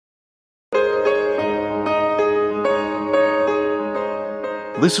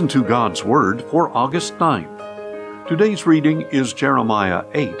Listen to God's Word for August 9th. Today's reading is Jeremiah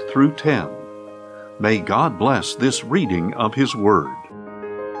 8 through 10. May God bless this reading of His Word.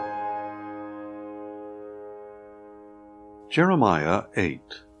 Jeremiah 8.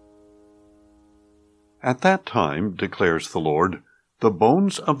 At that time, declares the Lord, the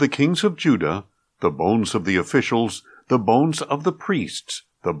bones of the kings of Judah, the bones of the officials, the bones of the priests,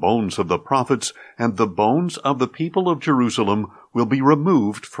 the bones of the prophets, and the bones of the people of Jerusalem will be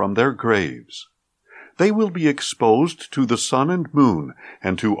removed from their graves. They will be exposed to the sun and moon,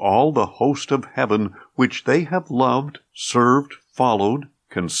 and to all the host of heaven which they have loved, served, followed,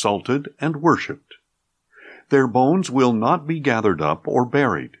 consulted, and worshipped. Their bones will not be gathered up or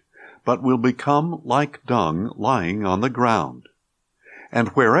buried, but will become like dung lying on the ground. And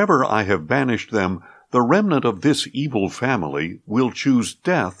wherever I have banished them, the remnant of this evil family will choose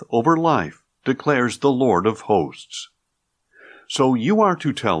death over life, declares the Lord of hosts. So you are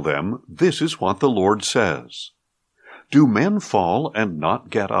to tell them, this is what the Lord says. Do men fall and not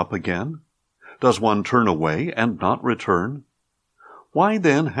get up again? Does one turn away and not return? Why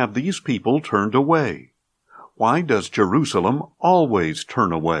then have these people turned away? Why does Jerusalem always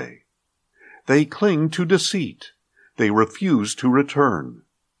turn away? They cling to deceit. They refuse to return.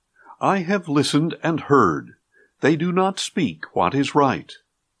 I have listened and heard. They do not speak what is right.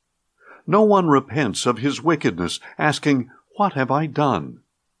 No one repents of his wickedness, asking, what have I done?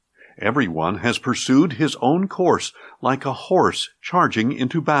 Everyone has pursued his own course, like a horse charging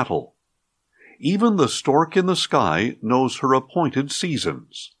into battle. Even the stork in the sky knows her appointed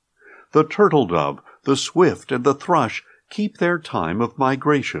seasons. The turtle dove, the swift, and the thrush keep their time of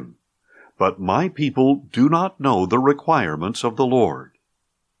migration. But my people do not know the requirements of the Lord.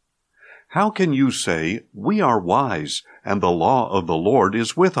 How can you say, we are wise, and the law of the Lord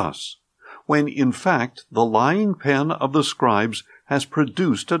is with us, when in fact the lying pen of the scribes has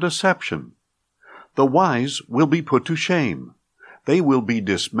produced a deception? The wise will be put to shame. They will be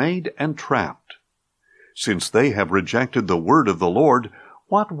dismayed and trapped. Since they have rejected the word of the Lord,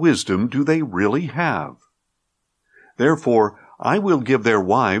 what wisdom do they really have? Therefore, I will give their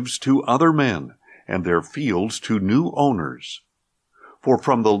wives to other men, and their fields to new owners. For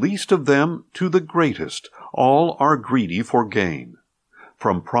from the least of them to the greatest, all are greedy for gain.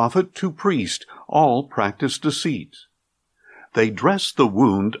 From prophet to priest, all practice deceit. They dress the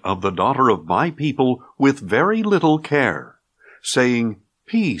wound of the daughter of my people with very little care, saying,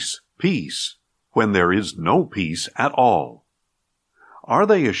 peace, peace, when there is no peace at all. Are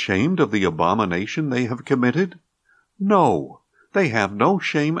they ashamed of the abomination they have committed? No, they have no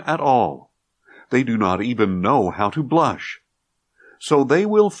shame at all. They do not even know how to blush. So they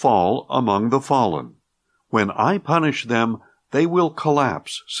will fall among the fallen. When I punish them, they will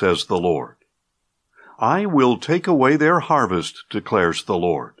collapse, says the Lord. I will take away their harvest, declares the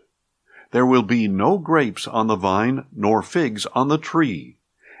Lord. There will be no grapes on the vine, nor figs on the tree,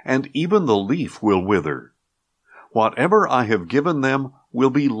 and even the leaf will wither. Whatever I have given them will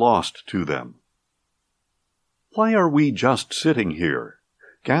be lost to them. Why are we just sitting here?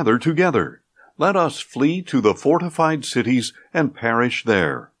 Gather together. Let us flee to the fortified cities and perish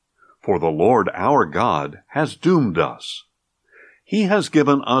there, for the Lord our God has doomed us. He has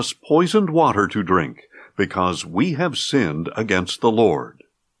given us poisoned water to drink, because we have sinned against the Lord.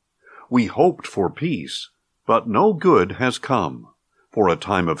 We hoped for peace, but no good has come, for a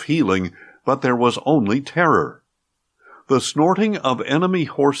time of healing, but there was only terror. The snorting of enemy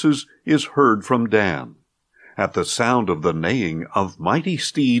horses is heard from Dan. At the sound of the neighing of mighty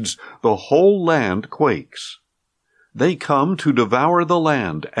steeds, the whole land quakes. They come to devour the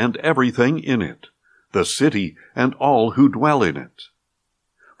land and everything in it, the city and all who dwell in it.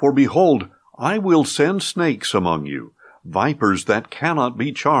 For behold, I will send snakes among you, vipers that cannot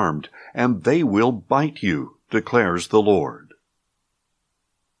be charmed, and they will bite you, declares the Lord.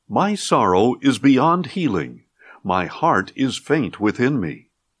 My sorrow is beyond healing. My heart is faint within me.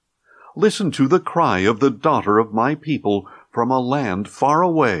 Listen to the cry of the daughter of my people from a land far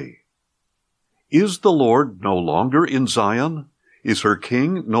away. Is the Lord no longer in Zion? Is her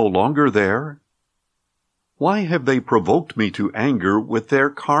king no longer there? Why have they provoked me to anger with their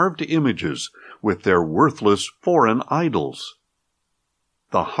carved images, with their worthless foreign idols?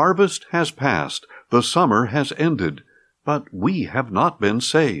 The harvest has passed, the summer has ended, but we have not been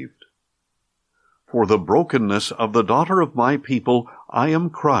saved. For the brokenness of the daughter of my people I am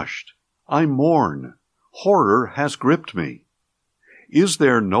crushed. I mourn. Horror has gripped me. Is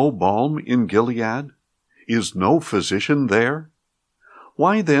there no balm in Gilead? Is no physician there?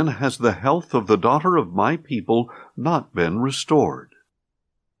 Why then has the health of the daughter of my people not been restored?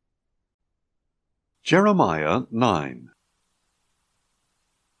 Jeremiah 9.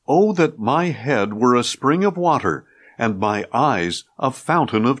 Oh, that my head were a spring of water, and my eyes a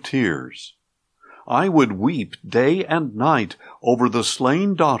fountain of tears. I would weep day and night over the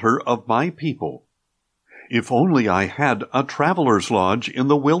slain daughter of my people. If only I had a traveler's lodge in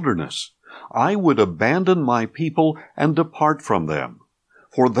the wilderness, I would abandon my people and depart from them,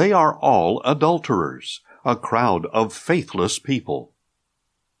 for they are all adulterers, a crowd of faithless people.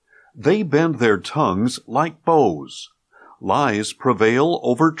 They bend their tongues like bows. Lies prevail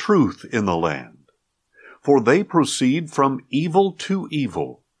over truth in the land. For they proceed from evil to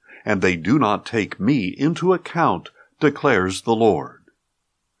evil, and they do not take me into account, declares the Lord.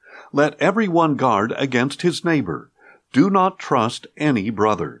 Let everyone guard against his neighbor. Do not trust any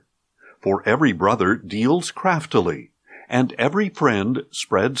brother. For every brother deals craftily, and every friend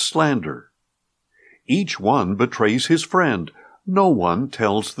spreads slander. Each one betrays his friend. No one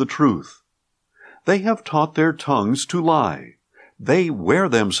tells the truth. They have taught their tongues to lie. They wear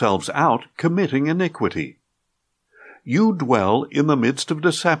themselves out committing iniquity. You dwell in the midst of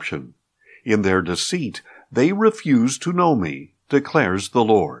deception. In their deceit they refuse to know me, declares the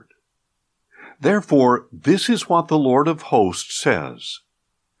Lord. Therefore, this is what the Lord of hosts says.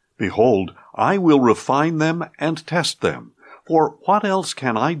 Behold, I will refine them and test them, for what else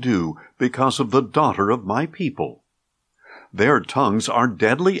can I do because of the daughter of my people? Their tongues are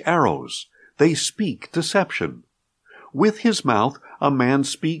deadly arrows. They speak deception. With his mouth a man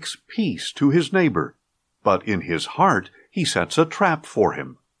speaks peace to his neighbor, but in his heart he sets a trap for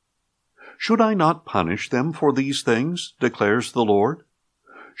him. Should I not punish them for these things, declares the Lord?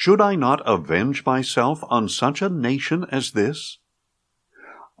 Should I not avenge myself on such a nation as this?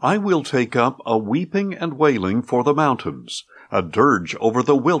 I will take up a weeping and wailing for the mountains, a dirge over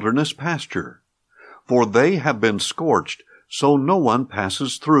the wilderness pasture. For they have been scorched, so no one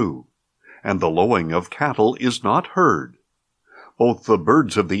passes through, and the lowing of cattle is not heard. Both the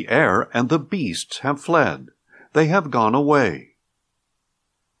birds of the air and the beasts have fled. They have gone away.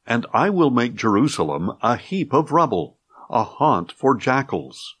 And I will make Jerusalem a heap of rubble, a haunt for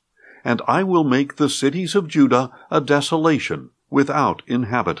jackals. And I will make the cities of Judah a desolation, without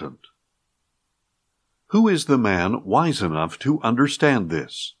inhabitant. Who is the man wise enough to understand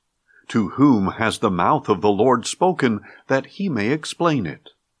this? To whom has the mouth of the Lord spoken that he may explain it?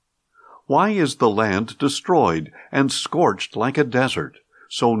 Why is the land destroyed and scorched like a desert,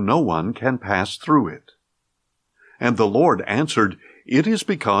 so no one can pass through it? And the Lord answered, It is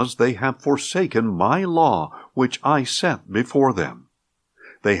because they have forsaken my law, which I set before them.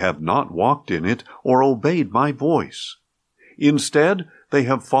 They have not walked in it or obeyed my voice. Instead, they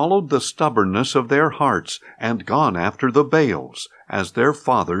have followed the stubbornness of their hearts and gone after the Baals, as their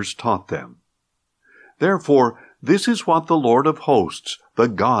fathers taught them. Therefore, this is what the Lord of hosts, the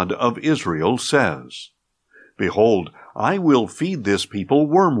God of Israel, says. Behold, I will feed this people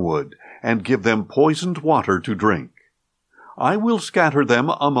wormwood, and give them poisoned water to drink. I will scatter them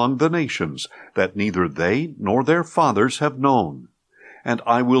among the nations, that neither they nor their fathers have known. And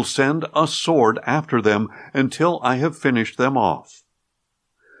I will send a sword after them until I have finished them off.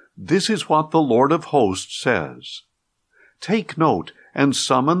 This is what the Lord of hosts says. Take note and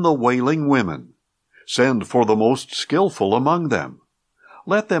summon the wailing women. Send for the most skillful among them.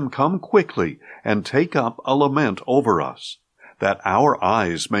 Let them come quickly and take up a lament over us, that our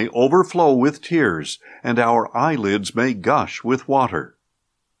eyes may overflow with tears and our eyelids may gush with water.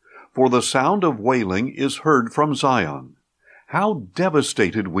 For the sound of wailing is heard from Zion. How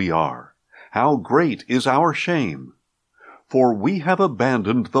devastated we are! How great is our shame! For we have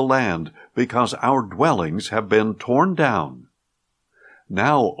abandoned the land, because our dwellings have been torn down.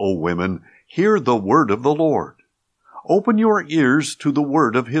 Now, O women, hear the word of the Lord. Open your ears to the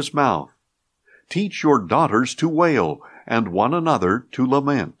word of his mouth. Teach your daughters to wail, and one another to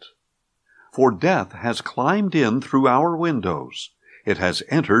lament. For death has climbed in through our windows. It has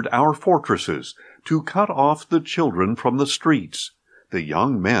entered our fortresses, to cut off the children from the streets, the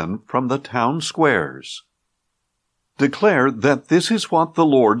young men from the town squares. Declare that this is what the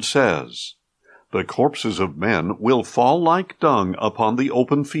Lord says. The corpses of men will fall like dung upon the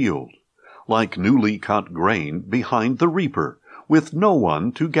open field, like newly cut grain behind the reaper, with no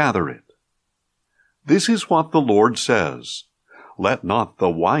one to gather it. This is what the Lord says. Let not the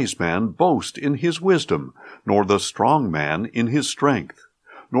wise man boast in his wisdom, nor the strong man in his strength,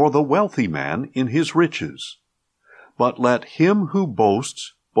 nor the wealthy man in his riches. But let him who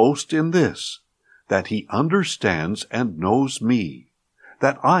boasts boast in this, that he understands and knows me,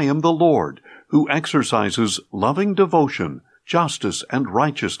 that I am the Lord, who exercises loving devotion, justice, and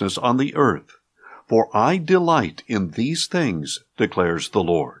righteousness on the earth. For I delight in these things, declares the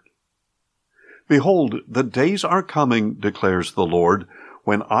Lord. Behold, the days are coming, declares the Lord,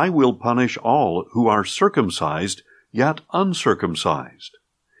 when I will punish all who are circumcised, yet uncircumcised: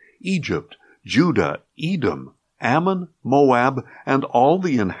 Egypt, Judah, Edom, Ammon, Moab, and all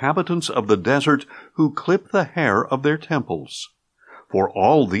the inhabitants of the desert who clip the hair of their temples. For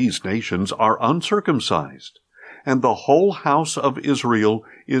all these nations are uncircumcised, and the whole house of Israel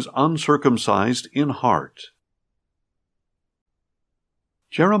is uncircumcised in heart.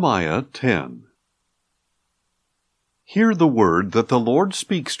 Jeremiah 10. Hear the word that the Lord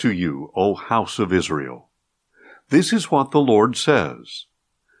speaks to you, O house of Israel. This is what the Lord says: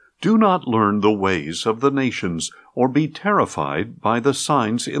 Do not learn the ways of the nations, or be terrified by the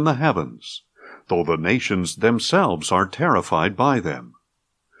signs in the heavens, though the nations themselves are terrified by them.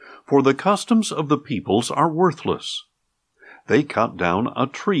 For the customs of the peoples are worthless. They cut down a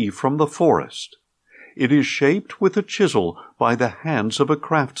tree from the forest. It is shaped with a chisel by the hands of a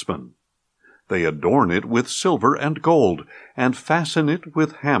craftsman. They adorn it with silver and gold, and fasten it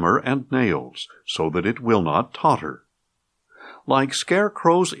with hammer and nails, so that it will not totter. Like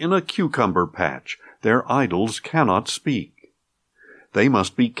scarecrows in a cucumber patch, their idols cannot speak. They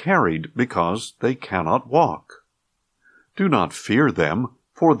must be carried because they cannot walk. Do not fear them,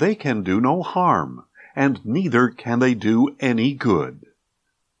 for they can do no harm, and neither can they do any good.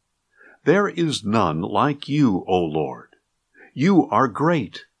 There is none like you, O Lord. You are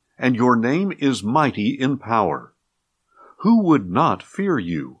great, and your name is mighty in power. Who would not fear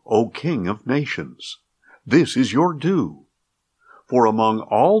you, O King of nations? This is your due. For among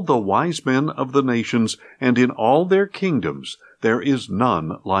all the wise men of the nations, and in all their kingdoms, there is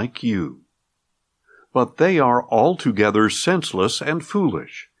none like you. But they are altogether senseless and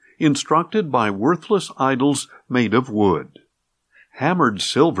foolish, instructed by worthless idols made of wood. Hammered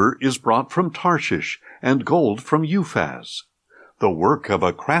silver is brought from Tarshish, and gold from Uphaz, the work of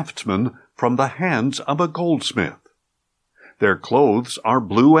a craftsman from the hands of a goldsmith. Their clothes are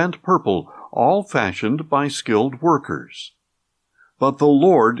blue and purple, all fashioned by skilled workers. But the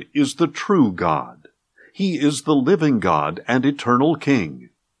Lord is the true God. He is the living God and eternal King.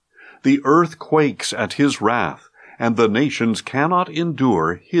 The earth quakes at his wrath, and the nations cannot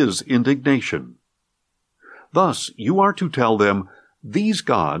endure his indignation. Thus you are to tell them, These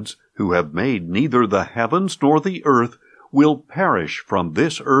gods, who have made neither the heavens nor the earth, will perish from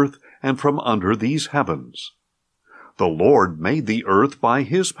this earth and from under these heavens. The Lord made the earth by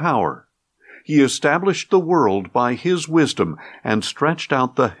his power. He established the world by his wisdom, and stretched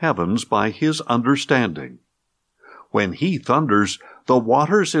out the heavens by his understanding. When he thunders, the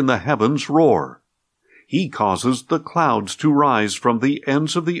waters in the heavens roar. He causes the clouds to rise from the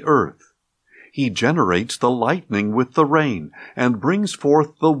ends of the earth. He generates the lightning with the rain, and brings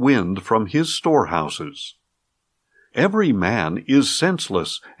forth the wind from his storehouses. Every man is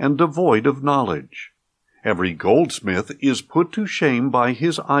senseless and devoid of knowledge. Every goldsmith is put to shame by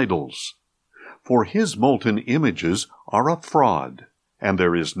his idols. For his molten images are a fraud, and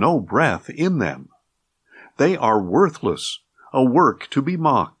there is no breath in them. They are worthless, a work to be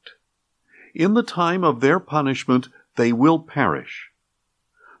mocked. In the time of their punishment they will perish.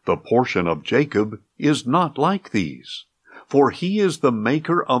 The portion of Jacob is not like these, for he is the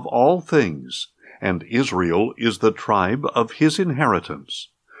maker of all things, and Israel is the tribe of his inheritance.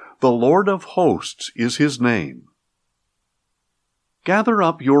 The Lord of hosts is his name. Gather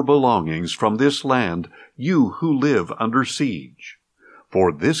up your belongings from this land, you who live under siege.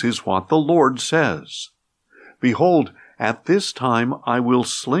 For this is what the Lord says: Behold, at this time I will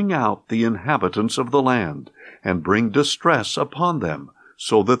sling out the inhabitants of the land, and bring distress upon them,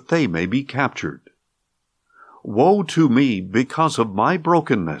 so that they may be captured. Woe to me because of my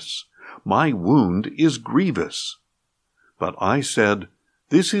brokenness! My wound is grievous. But I said,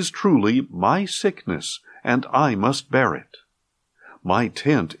 This is truly my sickness, and I must bear it. My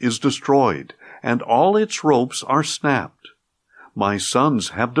tent is destroyed, and all its ropes are snapped. My sons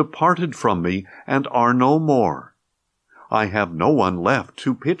have departed from me, and are no more. I have no one left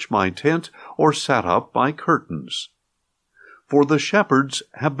to pitch my tent or set up my curtains. For the shepherds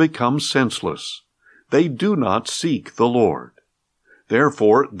have become senseless. They do not seek the Lord.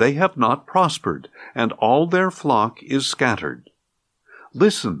 Therefore they have not prospered, and all their flock is scattered.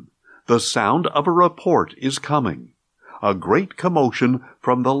 Listen, the sound of a report is coming, a great commotion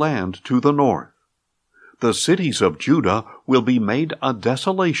from the land to the north. The cities of Judah will be made a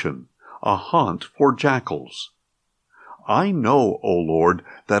desolation, a haunt for jackals. I know, O Lord,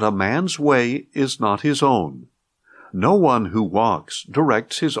 that a man's way is not his own. No one who walks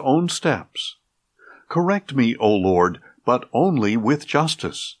directs his own steps. Correct me, O Lord, but only with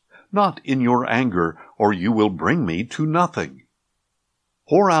justice, not in your anger, or you will bring me to nothing.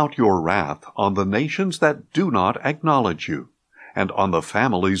 Pour out your wrath on the nations that do not acknowledge you, and on the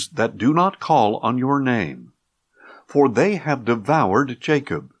families that do not call on your name. For they have devoured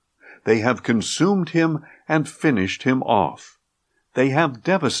Jacob. They have consumed him and finished him off. They have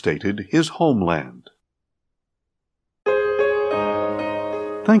devastated his homeland.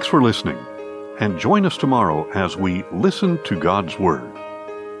 Thanks for listening, and join us tomorrow as we listen to God's Word.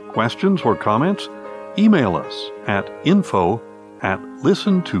 Questions or comments? Email us at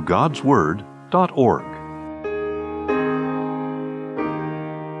info@listentogodsword.org.